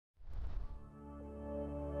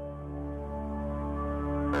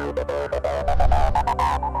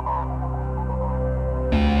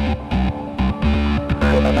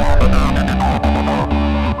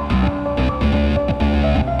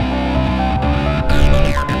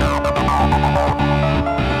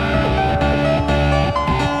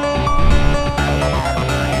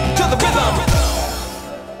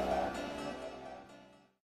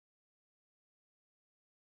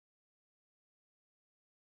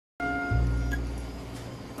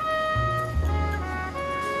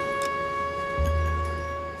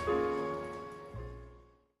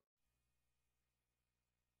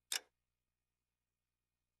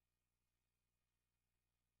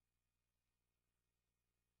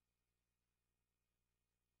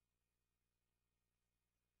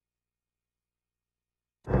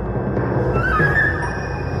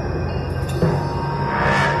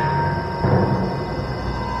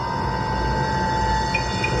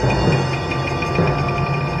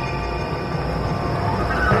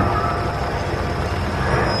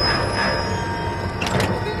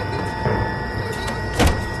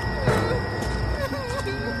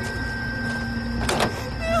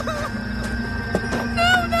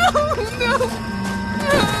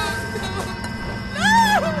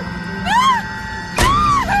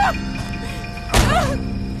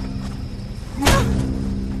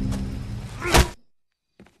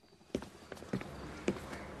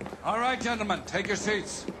All right, gentlemen, take your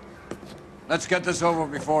seats. Let's get this over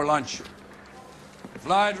before lunch.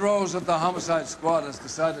 Floyd Rose of the Homicide Squad has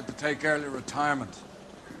decided to take early retirement.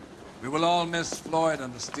 We will all miss Floyd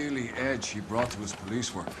and the steely edge he brought to his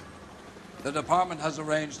police work. The department has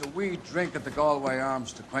arranged a wee drink at the Galway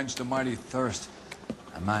Arms to quench the mighty thirst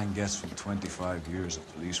a man gets from 25 years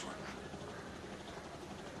of police work.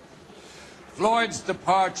 Floyd's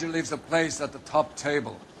departure leaves a place at the top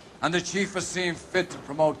table, and the chief has seen fit to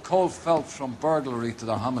promote Cole Phelps from burglary to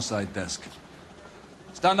the homicide desk.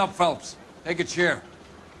 Stand up, Phelps. Take a chair.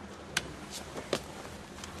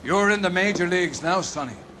 You're in the major leagues now,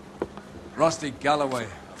 Sonny. Rusty Galloway,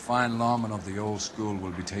 a fine lawman of the old school,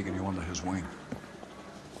 will be taking you under his wing.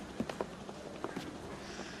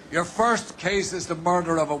 Your first case is the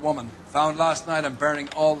murder of a woman, found last night and bearing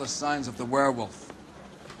all the signs of the werewolf.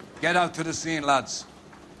 Get out to the scene, lads.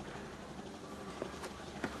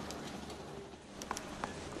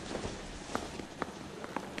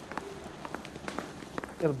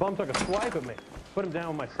 Yeah, the bum took a swipe at me. Put him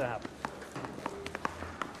down with my sap.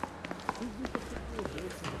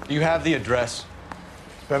 Do you have the address?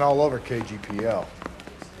 It's been all over KGPL.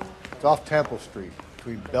 It's off Temple Street,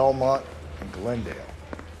 between Belmont and Glendale.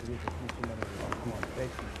 Come on, take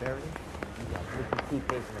some charity. You got a key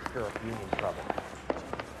case in the stirrup union trouble.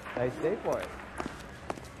 Nice day for it.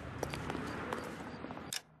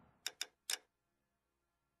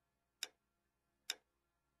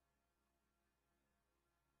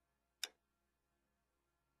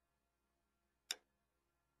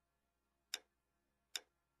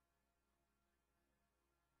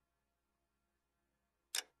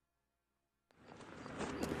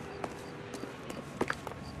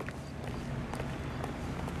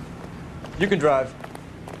 You can drive.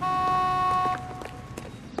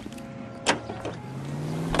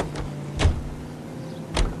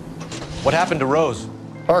 What happened to Rose?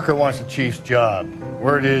 Parker wants the chief's job.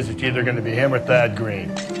 Word is it's either going to be him or Thad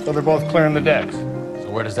Green. So they're both clearing the decks. So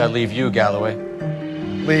where does that leave you, Galloway?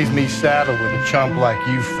 Leaves me saddled with a chump like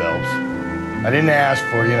you, Phelps. I didn't ask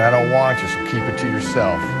for you and I don't want you, so keep it to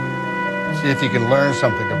yourself. See if you can learn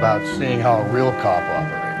something about seeing how a real cop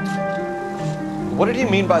operates. What did he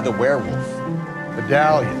mean by the werewolf?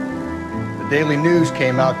 Medallion. The Daily News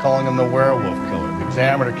came out calling him the werewolf killer. The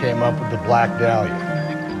Examiner came up with the Black Dahlia.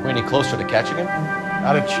 Are we any closer to catching him?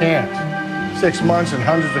 Not a chance. 6 months and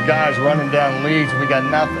hundreds of guys running down leads and we got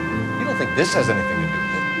nothing. You don't think this has anything to do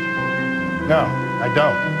with it? No, I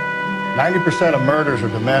don't. 90% of murders are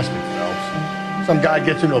domestic, Phelps. Some guy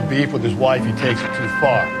gets into a beef with his wife, he takes it too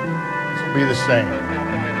far. This will be the same.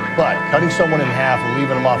 But cutting someone in half and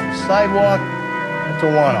leaving them off the sidewalk, that's a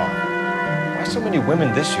one-off. Why so many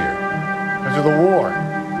women this year? Because of the war.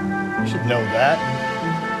 You should know that.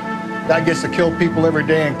 Guy gets to kill people every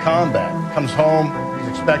day in combat. Comes home, he's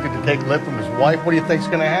expected to take lip from his wife. What do you think's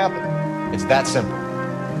gonna happen? It's that simple.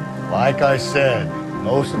 Like I said,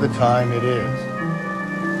 most of the time it is.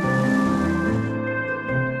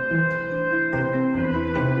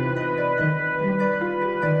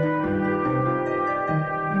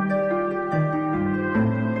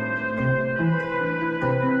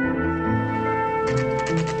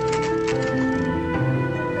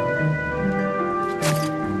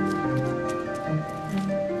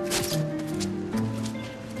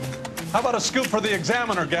 How about a scoop for the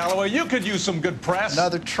Examiner, Galloway? You could use some good press.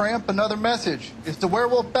 Another tramp, another message. Is the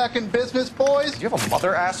werewolf back in business, boys? Do you have a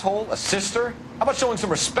mother, asshole? A sister? How about showing some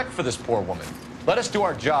respect for this poor woman? Let us do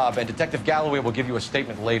our job, and Detective Galloway will give you a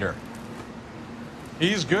statement later.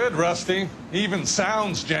 He's good, Rusty. He even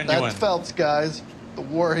sounds genuine. That's Phelps, guys. The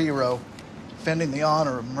war hero. Defending the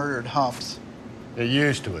honor of murdered humps. Get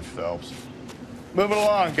used to it, Phelps. Move it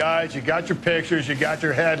along, guys. You got your pictures, you got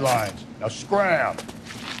your headlines. Now scram.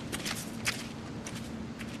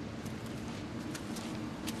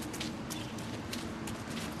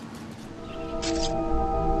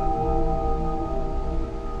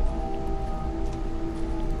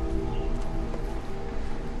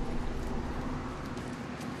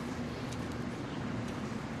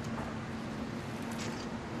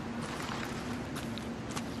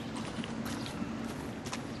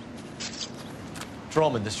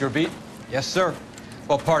 Trollman, this your beat? Yes, sir.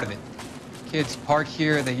 Well, part of it. Kids park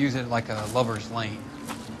here, they use it like a lover's lane.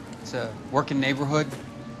 It's a working neighborhood.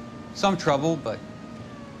 Some trouble, but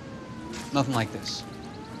nothing like this.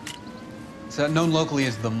 It's known locally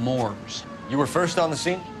as the Moors. You were first on the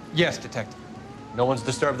scene? Yes, detective. No one's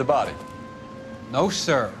disturbed the body? No,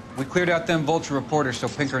 sir. We cleared out them vulture reporters so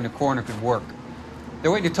Pinker and the coroner could work.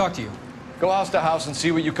 They're waiting to talk to you. Go house to house and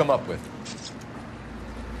see what you come up with.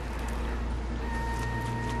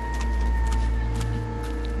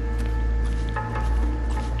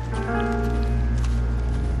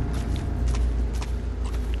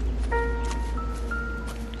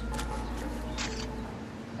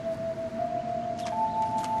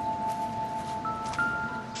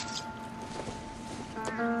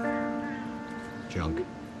 Junk.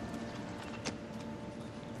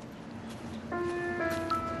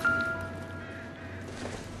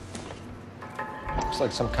 Looks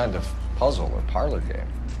like some kind of puzzle or parlor game.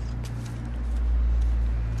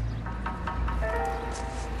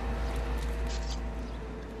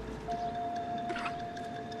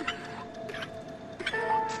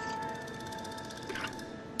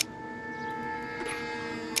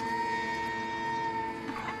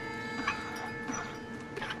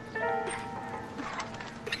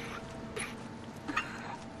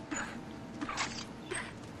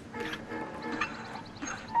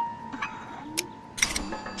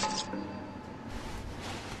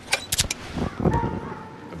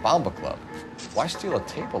 Bomba Club. Why steal a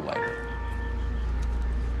table lighter?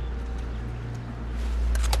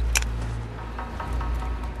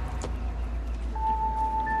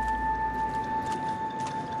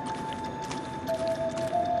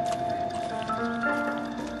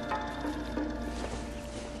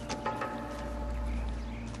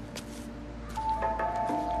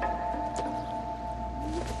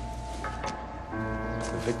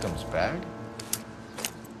 The victim's bag?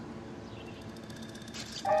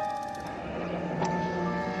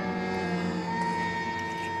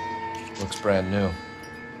 Looks brand new.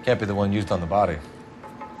 Can't be the one used on the body.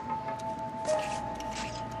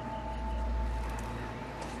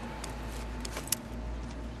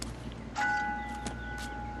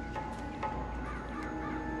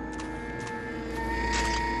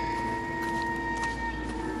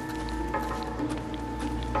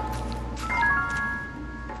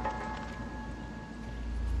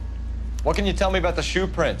 What can you tell me about the shoe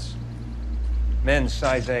prints? Men's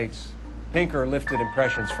size 8s. Pinker lifted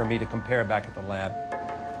impressions for me to compare back at the lab.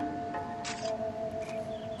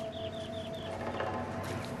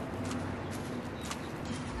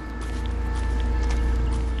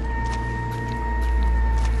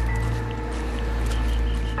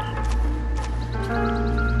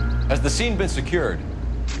 Has the scene been secured?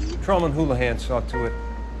 Trollman Houlihan saw to it.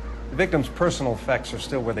 The victim's personal effects are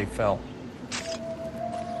still where they fell.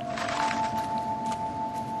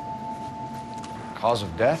 Cause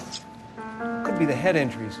of death? Could be the head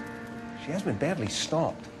injuries. She has been badly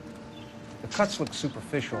stomped. The cuts look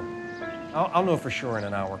superficial. I'll know for sure in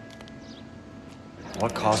an hour.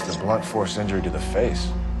 What caused the blunt force injury to the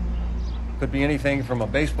face? Could be anything from a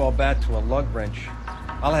baseball bat to a lug wrench.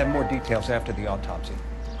 I'll have more details after the autopsy.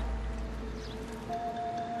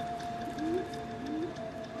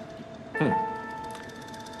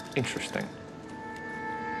 Interesting.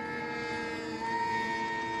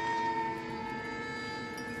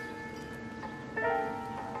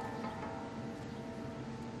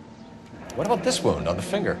 What about this wound on the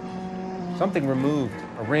finger? Something removed.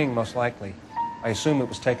 A ring, most likely. I assume it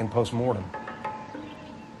was taken post-mortem.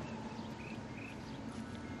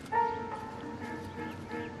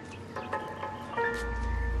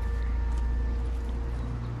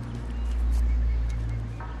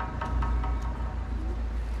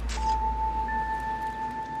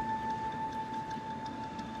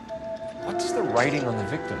 What does the writing on the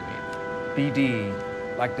victim mean?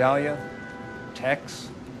 BD, like Dahlia, Tex.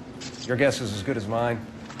 Your guess is as good as mine.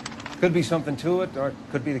 Could be something to it, or it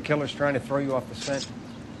could be the killer's trying to throw you off the scent.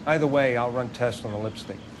 Either way, I'll run tests on the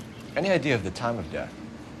lipstick. Any idea of the time of death?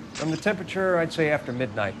 From the temperature, I'd say after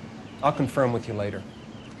midnight. I'll confirm with you later.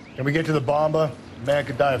 Can we get to the bomba? A man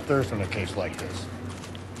could die of thirst in a case like this.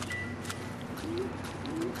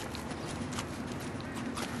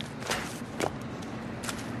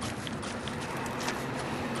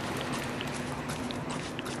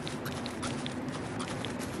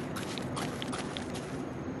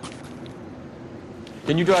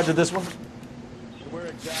 Can you drive to this one? Where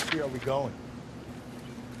exactly are we going?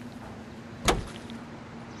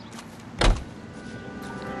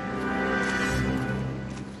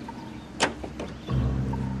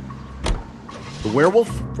 The werewolf?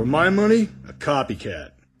 For my money, a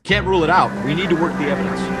copycat. Can't rule it out. We need to work the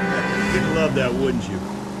evidence. You'd love that, wouldn't you?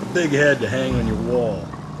 A big head to hang on your wall.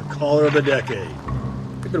 The caller of the decade.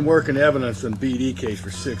 We've been working evidence on BD case for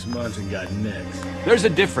 6 months and got nicks. There's a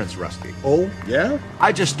difference, Rusty. Oh, yeah?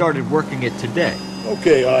 I just started working it today.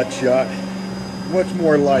 Okay, Oddshot. What's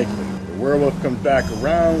more likely? The werewolf comes back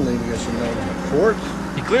around, leaving us a note on the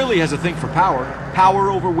corpse? He clearly has a thing for power. Power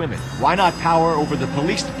over women. Why not power over the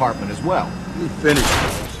police department as well? Let me finish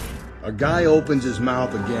this. A guy opens his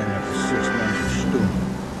mouth again after 6 months of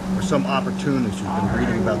stewing. Or some opportunist who's been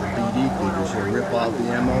reading about the BD figures here rip off the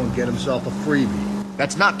ammo and get himself a freebie.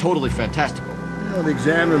 That's not totally fantastical. You know, the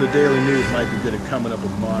Examiner and the Daily News might be good at coming up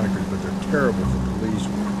with monikers, but they're terrible for police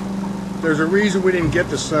work. There's a reason we didn't get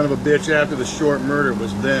the son of a bitch after the short murder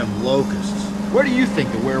was them, locusts. Where do you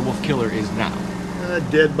think the werewolf killer is now?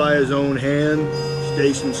 Dead by his own hand,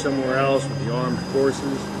 stationed somewhere else with the armed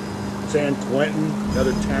forces. San Quentin,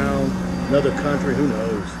 another town, another country, who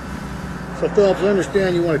knows? So, Phillips, I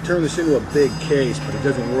understand you want to turn this into a big case, but it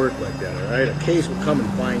doesn't work like that, all right? A case will come and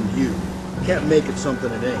find you. You can't make it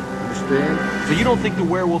something it ain't, understand? So you don't think the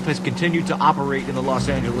werewolf has continued to operate in the Los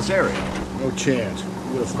Angeles area? No chance.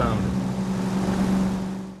 We would have found it.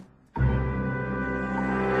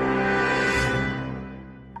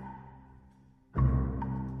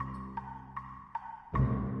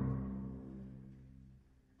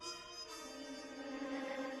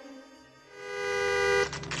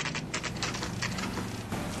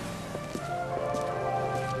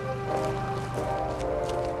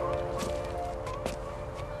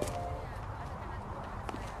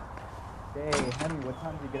 Honey, what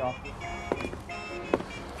time did you get off?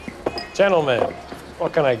 Gentlemen,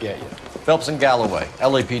 what can I get you? Phelps and Galloway,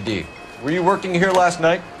 LAPD. Were you working here last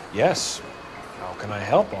night? Yes. How can I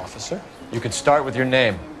help, officer? You can start with your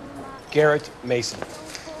name. Garrett Mason.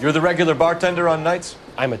 You're the regular bartender on nights?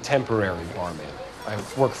 I'm a temporary barman. I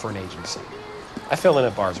work for an agency. I fill in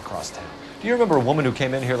at bars across town. Do you remember a woman who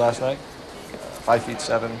came in here last night?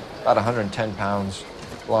 5'7", about 110 pounds,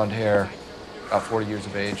 blonde hair, about 40 years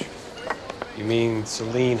of age. You mean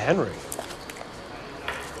Celine Henry?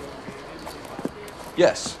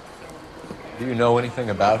 Yes. Do you know anything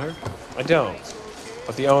about her? I don't.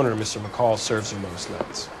 But the owner, Mr. McCall, serves her most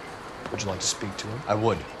nights. Would you like to speak to him? I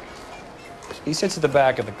would. He sits at the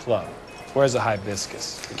back of the club. Wears a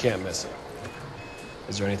hibiscus. You can't miss it.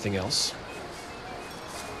 Is there anything else?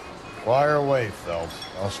 Fire away, Phelps.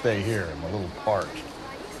 I'll stay here. I'm a little parched.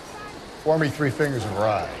 Pour me 3 fingers of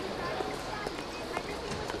rye.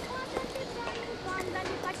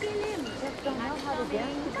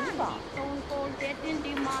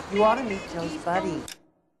 You ought to meet Joe's buddy.